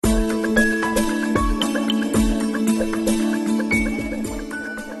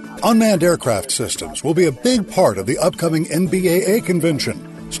Unmanned aircraft systems will be a big part of the upcoming NBAA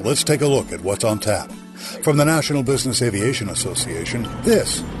convention, so let's take a look at what's on tap. From the National Business Aviation Association,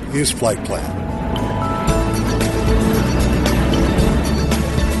 this is Flight Plan.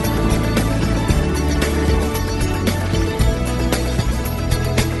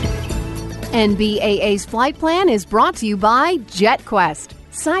 NBAA's Flight Plan is brought to you by JetQuest.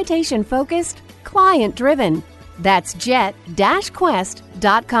 Citation-focused, client-driven. That's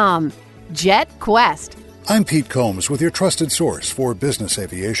jet-quest.com. JetQuest. I'm Pete Combs with your trusted source for business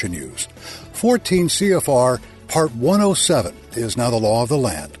aviation news. 14 CFR Part 107 is now the law of the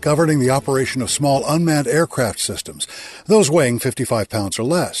land, governing the operation of small unmanned aircraft systems, those weighing 55 pounds or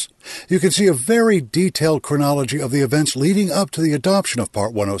less. You can see a very detailed chronology of the events leading up to the adoption of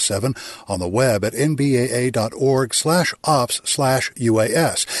Part 107 on the web at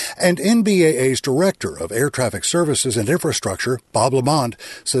nbaa.org/ops/UAS. And NBAA's Director of Air Traffic Services and Infrastructure, Bob Lamond,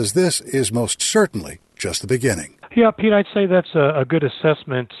 says this is most certainly just the beginning. Yeah, Pete, I'd say that's a good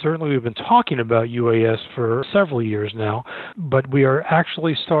assessment. Certainly we've been talking about UAS for several years now, but we are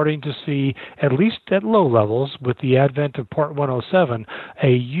actually starting to see, at least at low levels, with the advent of Part 107,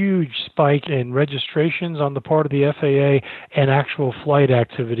 a huge spike in registrations on the part of the FAA and actual flight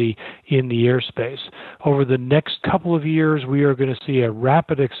activity in the airspace. Over the next couple of years, we are going to see a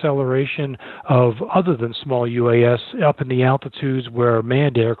rapid acceleration of other than small UAS up in the altitudes where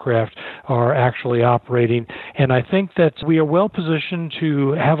manned aircraft are actually operating. And I think that we are well positioned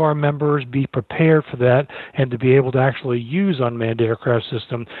to have our members be prepared for that and to be able to actually use unmanned aircraft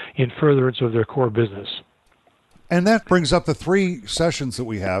system in furtherance of their core business. And that brings up the 3 sessions that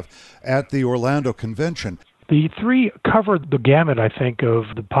we have at the Orlando Convention. The 3 cover the gamut, I think,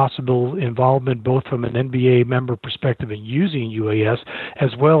 of the possible involvement both from an NBA member perspective in using UAS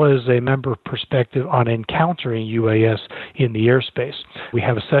as well as a member perspective on encountering UAS in the airspace. We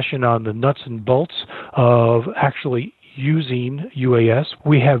have a session on the nuts and bolts of actually using UAS.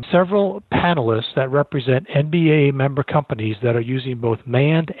 We have several panelists that represent NBAA member companies that are using both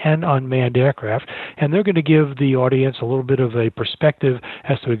manned and unmanned aircraft, and they're going to give the audience a little bit of a perspective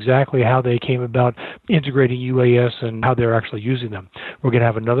as to exactly how they came about integrating UAS and how they're actually using them. We're going to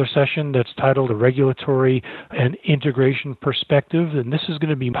have another session that's titled A Regulatory and Integration Perspective, and this is going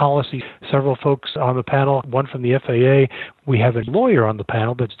to be policy. Several folks on the panel, one from the FAA. We have a lawyer on the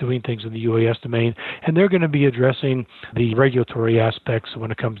panel that's doing things in the UAS domain, and they're going to be addressing the regulatory aspects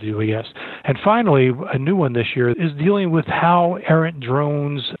when it comes to UAS. And finally, a new one this year is dealing with how errant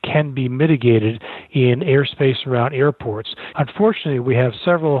drones can be mitigated in airspace around airports. Unfortunately, we have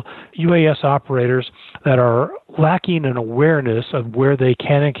several UAS operators that are lacking an awareness of where they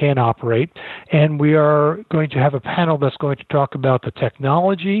can and can't operate, and we are going to have a panel that's going to talk about the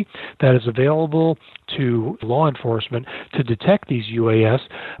technology that is available to law enforcement to detect these UAS,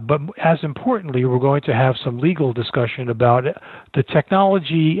 but as importantly, we're going to have some legal discussion about the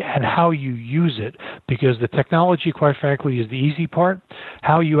technology and how you use it, because the technology, quite frankly, is the easy part.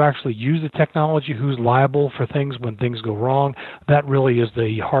 How you actually use the technology, who's liable for things when things go wrong, that really is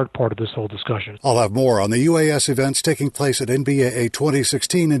the hard part of this whole discussion. I'll have more on the UAS events taking place at NBAA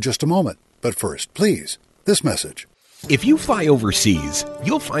 2016 in just a moment. But first, please, this message. If you fly overseas,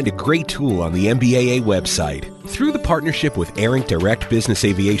 you'll find a great tool on the NBAA website. Through the partnership with ARINC Direct Business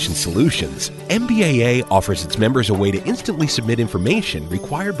Aviation Solutions, NBAA offers its members a way to instantly submit information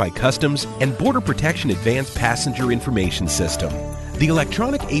required by Customs and Border Protection Advanced Passenger Information System. The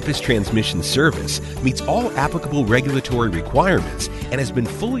electronic APIS transmission service meets all applicable regulatory requirements and has been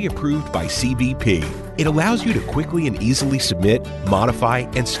fully approved by CBP. It allows you to quickly and easily submit, modify,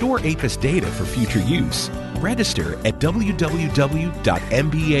 and store APIS data for future use. Register at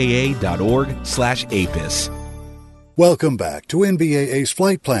www.nbaa.org/APIS. Welcome back to NBAA's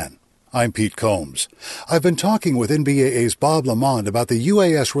Flight Plan. I'm Pete Combs. I've been talking with NBAA's Bob Lamond about the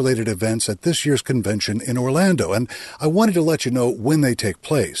UAS-related events at this year's convention in Orlando, and I wanted to let you know when they take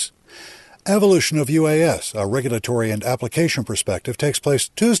place. Evolution of UAS, a regulatory and application perspective, takes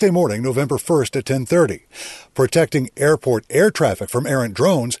place Tuesday morning, November 1st at 10:30. Protecting airport air traffic from errant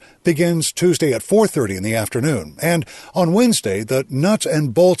drones begins Tuesday at 4:30 in the afternoon. And on Wednesday, the nuts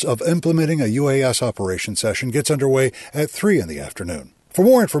and bolts of implementing a UAS operation session gets underway at 3 in the afternoon. For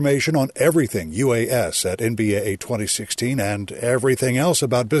more information on everything UAS at NBAA 2016 and everything else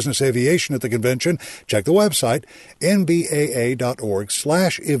about business aviation at the convention, check the website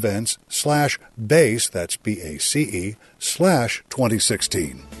nbaa.org/events/BACE, that's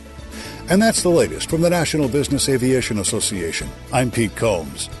BACE/2016. And that's the latest from the National Business Aviation Association. I'm Pete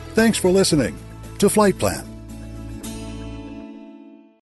Combs. Thanks for listening to Flight Plan.